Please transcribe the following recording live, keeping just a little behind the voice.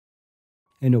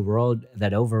In a world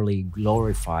that overly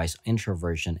glorifies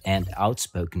introversion and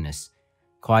outspokenness,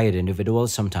 quiet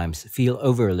individuals sometimes feel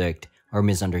overlooked or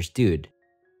misunderstood.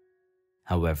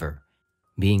 However,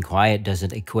 being quiet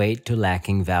doesn't equate to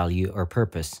lacking value or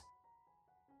purpose.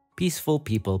 Peaceful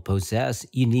people possess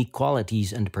unique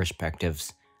qualities and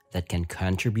perspectives that can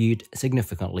contribute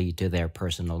significantly to their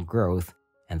personal growth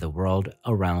and the world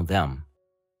around them.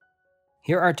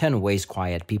 Here are 10 ways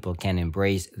quiet people can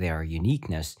embrace their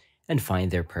uniqueness and find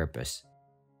their purpose.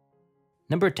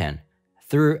 Number 10,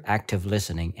 through active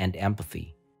listening and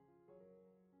empathy.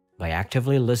 By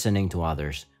actively listening to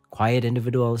others, quiet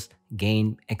individuals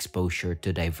gain exposure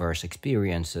to diverse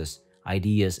experiences,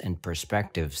 ideas, and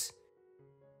perspectives.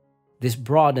 This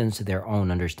broadens their own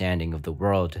understanding of the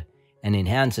world and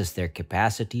enhances their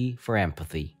capacity for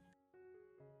empathy.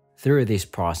 Through this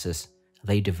process,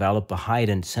 they develop a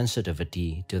heightened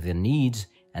sensitivity to the needs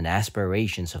and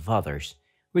aspirations of others,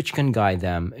 which can guide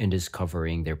them in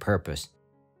discovering their purpose.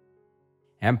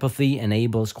 Empathy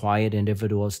enables quiet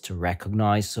individuals to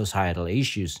recognize societal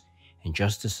issues,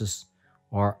 injustices,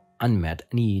 or unmet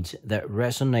needs that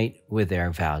resonate with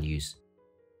their values.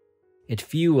 It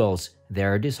fuels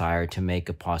their desire to make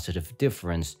a positive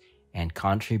difference and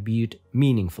contribute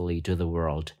meaningfully to the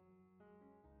world.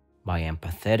 By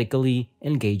empathetically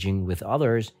engaging with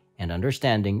others and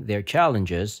understanding their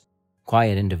challenges,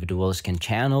 quiet individuals can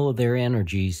channel their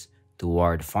energies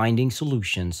toward finding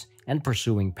solutions and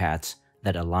pursuing paths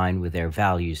that align with their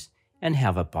values and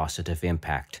have a positive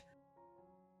impact.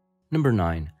 Number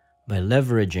 9, by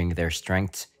leveraging their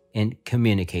strengths in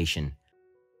communication.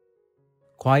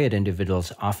 Quiet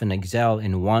individuals often excel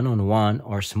in one-on-one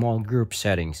or small group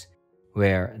settings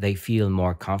where they feel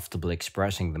more comfortable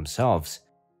expressing themselves.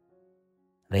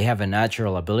 They have a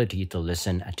natural ability to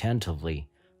listen attentively,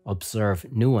 observe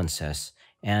nuances,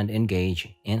 and engage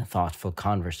in thoughtful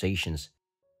conversations.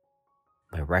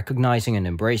 By recognizing and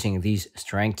embracing these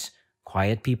strengths,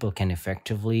 quiet people can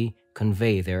effectively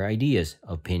convey their ideas,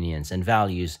 opinions, and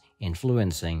values,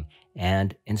 influencing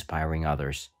and inspiring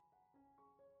others.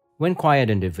 When quiet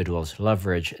individuals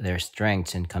leverage their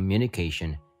strengths in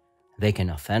communication, they can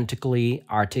authentically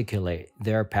articulate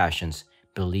their passions,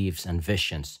 beliefs, and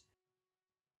visions.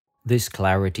 This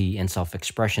clarity and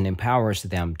self-expression empowers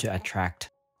them to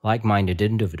attract like-minded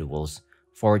individuals,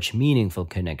 forge meaningful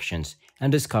connections,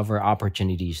 and discover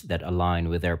opportunities that align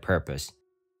with their purpose.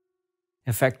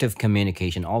 Effective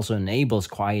communication also enables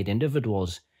quiet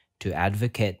individuals to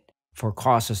advocate for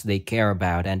causes they care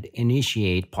about and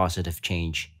initiate positive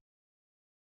change.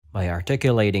 By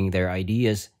articulating their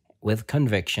ideas with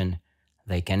conviction,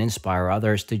 they can inspire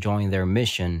others to join their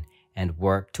mission and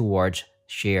work towards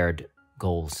shared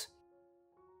goals.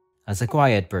 As a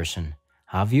quiet person,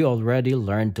 have you already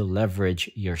learned to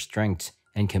leverage your strengths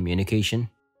in communication?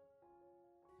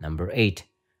 Number 8,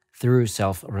 through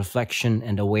self-reflection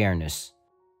and awareness.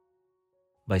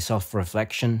 By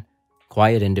self-reflection,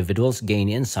 quiet individuals gain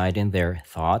insight in their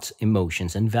thoughts,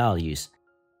 emotions, and values.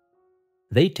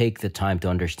 They take the time to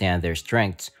understand their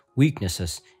strengths,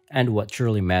 weaknesses, and what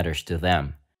truly matters to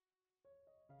them.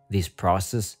 This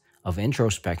process of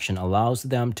introspection allows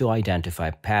them to identify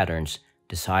patterns,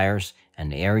 desires,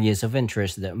 and areas of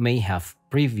interest that may have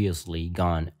previously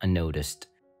gone unnoticed.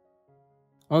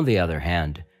 On the other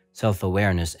hand,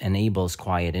 self-awareness enables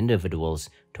quiet individuals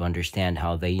to understand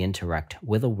how they interact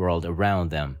with the world around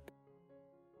them.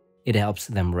 It helps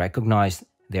them recognize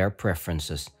their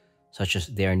preferences, such as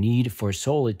their need for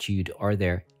solitude or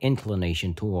their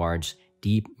inclination towards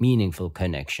deep, meaningful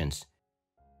connections.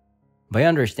 By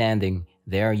understanding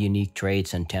their unique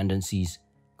traits and tendencies,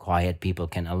 quiet people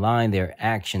can align their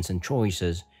actions and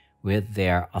choices with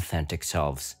their authentic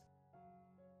selves.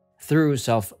 Through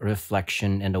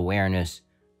self-reflection and awareness,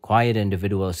 quiet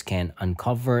individuals can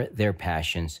uncover their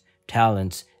passions,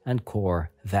 talents, and core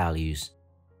values.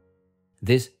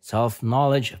 This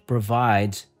self-knowledge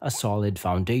provides a solid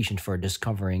foundation for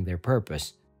discovering their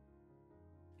purpose.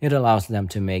 It allows them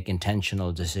to make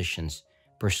intentional decisions,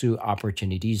 pursue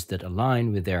opportunities that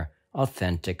align with their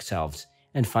authentic selves,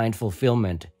 and find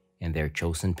fulfillment in their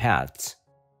chosen paths.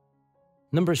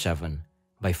 Number 7,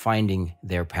 by finding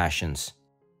their passions.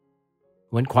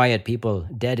 When quiet people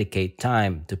dedicate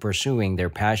time to pursuing their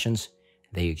passions,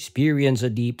 they experience a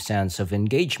deep sense of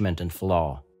engagement and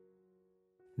flow.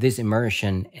 This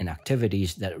immersion in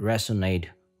activities that resonate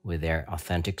with their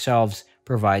authentic selves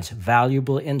provides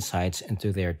valuable insights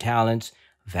into their talents,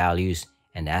 values,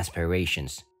 and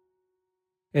aspirations.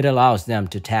 It allows them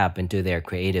to tap into their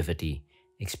creativity,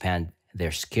 expand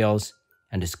their skills,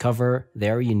 and discover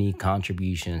their unique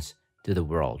contributions to the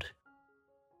world.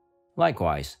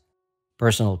 Likewise,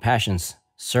 personal passions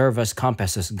serve as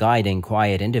compasses guiding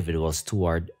quiet individuals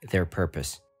toward their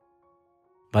purpose.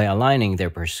 By aligning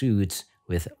their pursuits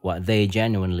with what they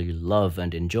genuinely love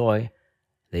and enjoy,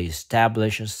 they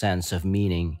establish a sense of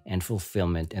meaning and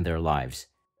fulfillment in their lives.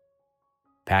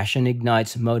 Passion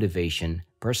ignites motivation,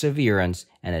 perseverance,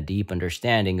 and a deep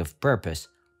understanding of purpose,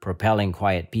 propelling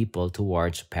quiet people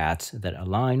towards paths that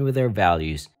align with their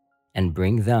values and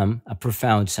bring them a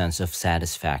profound sense of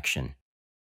satisfaction.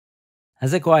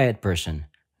 As a quiet person,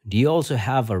 do you also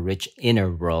have a rich inner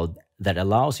world that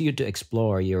allows you to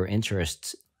explore your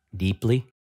interests deeply?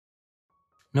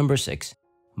 Number 6.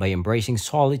 By embracing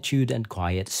solitude and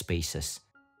quiet spaces.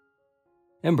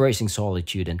 Embracing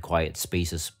solitude and quiet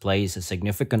spaces plays a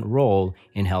significant role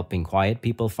in helping quiet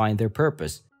people find their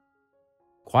purpose.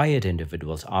 Quiet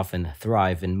individuals often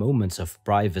thrive in moments of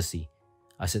privacy,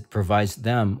 as it provides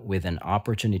them with an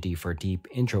opportunity for deep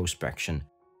introspection,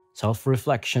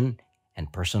 self-reflection,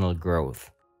 and personal growth.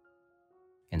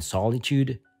 In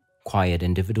solitude, quiet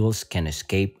individuals can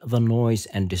escape the noise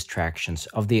and distractions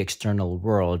of the external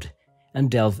world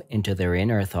and delve into their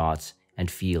inner thoughts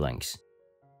and feelings.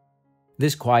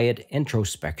 This quiet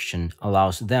introspection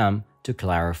allows them to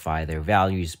clarify their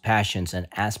values, passions, and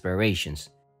aspirations.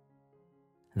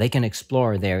 They can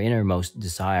explore their innermost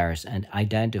desires and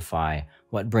identify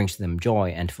what brings them joy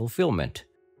and fulfillment.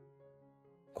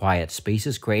 Quiet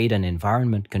spaces create an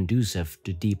environment conducive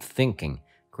to deep thinking,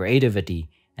 creativity,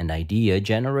 and idea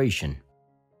generation.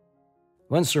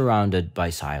 When surrounded by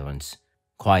silence,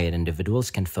 quiet individuals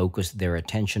can focus their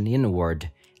attention inward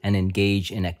and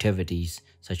engage in activities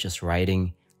such as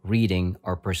writing, reading,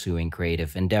 or pursuing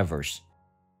creative endeavors.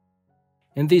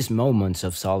 In these moments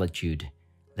of solitude,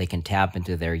 they can tap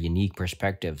into their unique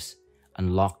perspectives,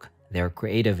 unlock their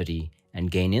creativity, and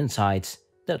gain insights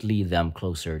that lead them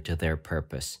closer to their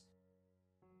purpose.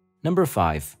 Number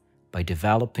 5. By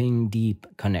developing deep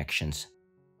connections.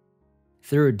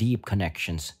 Through deep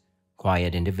connections,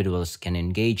 quiet individuals can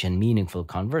engage in meaningful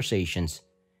conversations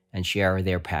and share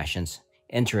their passions,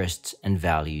 interests, and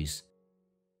values.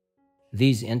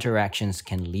 These interactions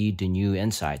can lead to new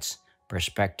insights,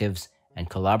 perspectives, and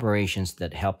collaborations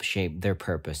that help shape their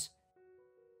purpose.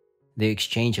 The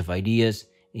exchange of ideas,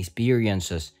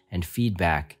 experiences, and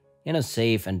feedback in a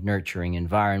safe and nurturing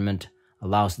environment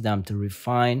allows them to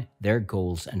refine their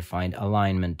goals and find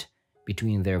alignment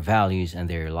between their values and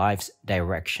their life's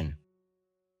direction.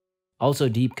 Also,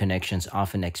 deep connections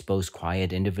often expose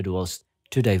quiet individuals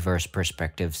to diverse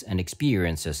perspectives and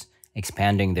experiences,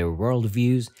 expanding their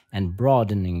worldviews and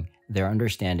broadening their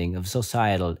understanding of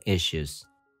societal issues.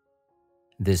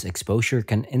 This exposure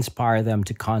can inspire them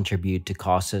to contribute to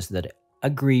causes that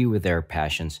agree with their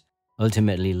passions,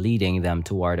 ultimately leading them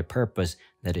toward a purpose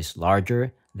that is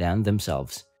larger than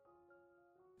themselves.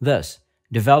 Thus,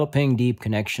 developing deep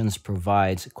connections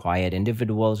provides quiet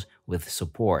individuals with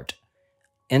support,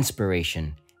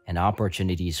 inspiration, and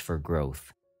opportunities for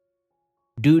growth.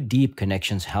 Do deep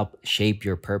connections help shape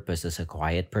your purpose as a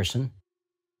quiet person?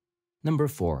 Number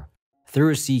 4.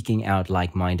 Through seeking out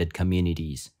like-minded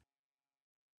communities.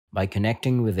 By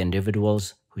connecting with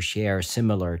individuals who share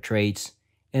similar traits,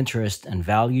 interests, and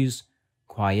values,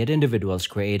 quiet individuals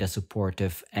create a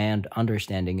supportive and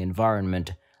understanding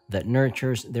environment that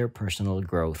nurtures their personal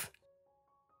growth.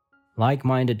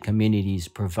 Like-minded communities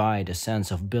provide a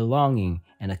sense of belonging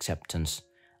and acceptance,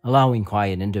 allowing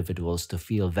quiet individuals to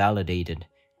feel validated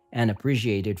and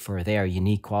appreciated for their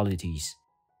unique qualities.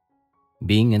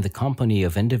 Being in the company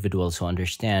of individuals who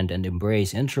understand and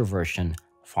embrace introversion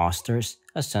fosters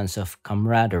a sense of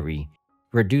camaraderie,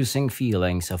 reducing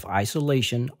feelings of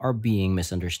isolation or being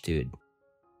misunderstood.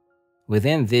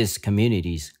 Within these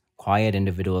communities, quiet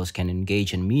individuals can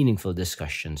engage in meaningful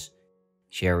discussions,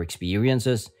 share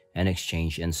experiences, and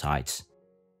exchange insights.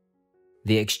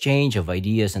 The exchange of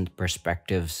ideas and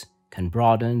perspectives can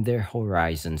broaden their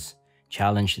horizons,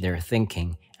 challenge their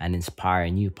thinking, and inspire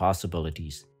new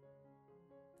possibilities.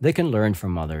 They can learn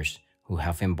from others who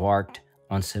have embarked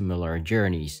on similar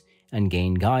journeys and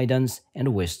gain guidance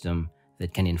and wisdom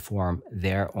that can inform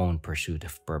their own pursuit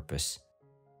of purpose.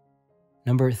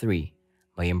 Number 3.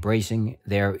 By embracing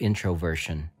their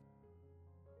introversion.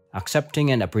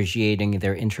 Accepting and appreciating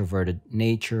their introverted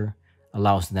nature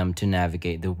allows them to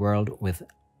navigate the world with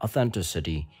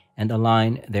authenticity and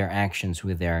align their actions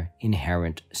with their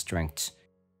inherent strengths.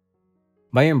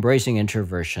 By embracing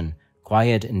introversion,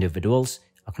 quiet individuals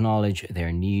acknowledge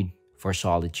their need for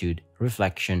solitude,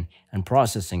 reflection, and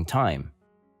processing time.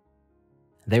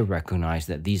 They recognize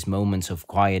that these moments of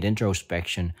quiet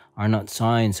introspection are not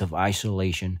signs of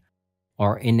isolation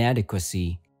or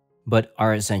inadequacy, but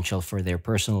are essential for their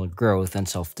personal growth and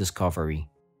self-discovery.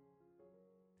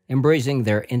 Embracing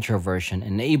their introversion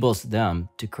enables them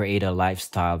to create a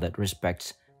lifestyle that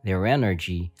respects their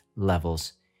energy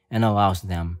levels and allows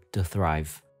them to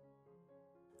thrive.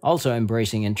 Also,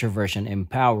 embracing introversion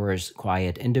empowers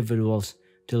quiet individuals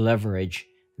to leverage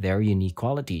their unique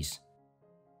qualities.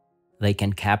 They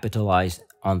can capitalize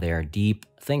on their deep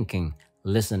thinking,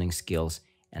 listening skills,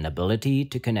 and ability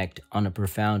to connect on a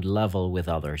profound level with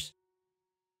others.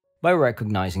 By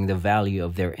recognizing the value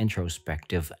of their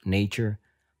introspective nature,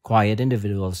 quiet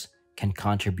individuals can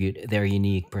contribute their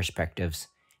unique perspectives,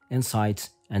 insights,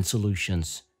 and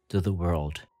solutions to the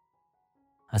world.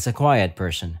 As a quiet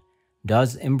person,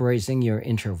 does embracing your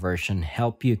introversion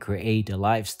help you create a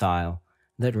lifestyle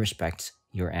that respects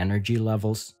your energy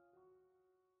levels?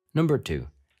 Number 2,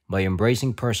 by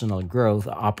embracing personal growth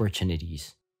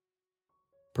opportunities.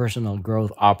 Personal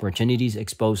growth opportunities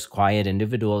expose quiet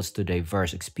individuals to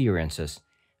diverse experiences,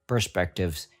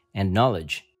 perspectives, and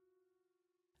knowledge.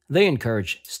 They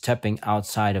encourage stepping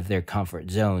outside of their comfort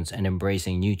zones and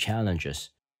embracing new challenges.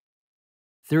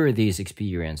 Through these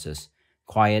experiences,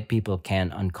 quiet people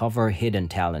can uncover hidden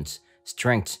talents,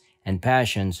 strengths, and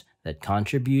passions that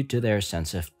contribute to their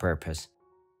sense of purpose.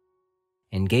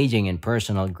 Engaging in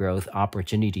personal growth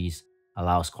opportunities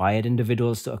allows quiet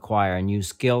individuals to acquire new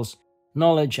skills,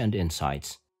 knowledge, and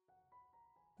insights.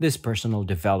 This personal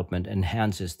development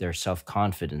enhances their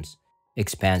self-confidence,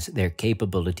 expands their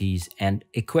capabilities, and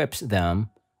equips them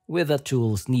with the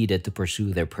tools needed to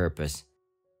pursue their purpose.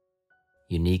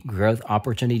 Unique growth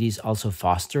opportunities also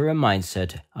foster a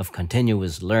mindset of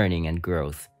continuous learning and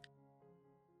growth.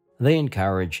 They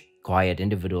encourage quiet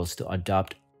individuals to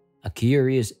adopt a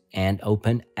curious and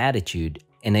open attitude,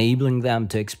 enabling them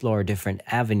to explore different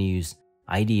avenues,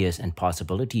 ideas, and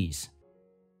possibilities.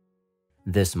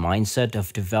 This mindset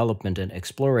of development and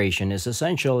exploration is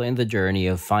essential in the journey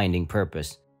of finding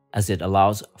purpose, as it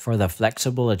allows for the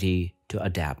flexibility to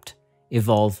adapt,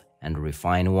 evolve, and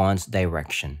refine one's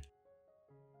direction.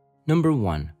 Number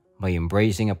 1, by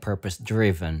embracing a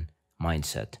purpose-driven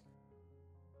mindset.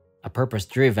 A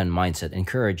purpose-driven mindset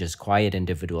encourages quiet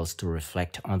individuals to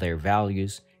reflect on their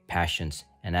values, passions,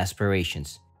 and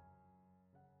aspirations.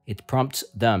 It prompts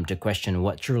them to question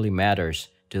what truly matters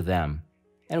to them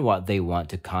and what they want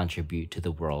to contribute to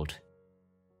the world.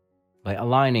 By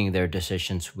aligning their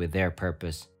decisions with their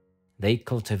purpose, they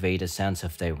cultivate a sense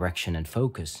of direction and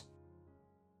focus.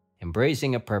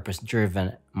 Embracing a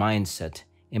purpose-driven mindset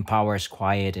empowers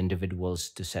quiet individuals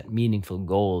to set meaningful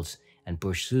goals and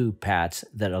pursue paths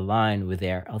that align with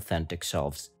their authentic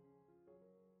selves.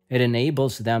 It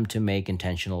enables them to make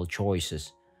intentional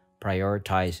choices,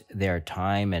 prioritize their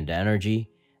time and energy,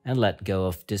 and let go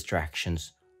of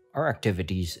distractions or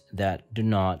activities that do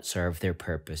not serve their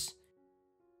purpose.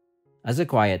 As a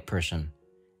quiet person,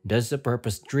 does the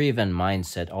purpose-driven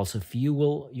mindset also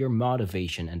fuel your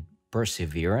motivation and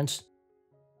perseverance?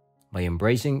 By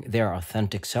embracing their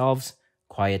authentic selves,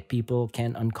 quiet people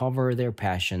can uncover their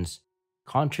passions,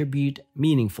 contribute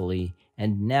meaningfully,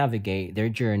 and navigate their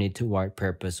journey toward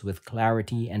purpose with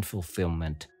clarity and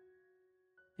fulfillment.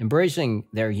 Embracing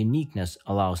their uniqueness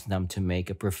allows them to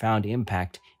make a profound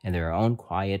impact in their own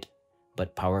quiet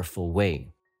but powerful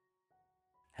way.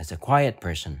 As a quiet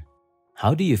person,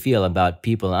 how do you feel about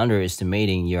people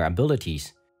underestimating your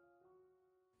abilities?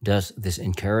 Does this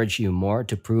encourage you more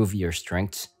to prove your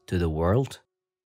strengths to the world?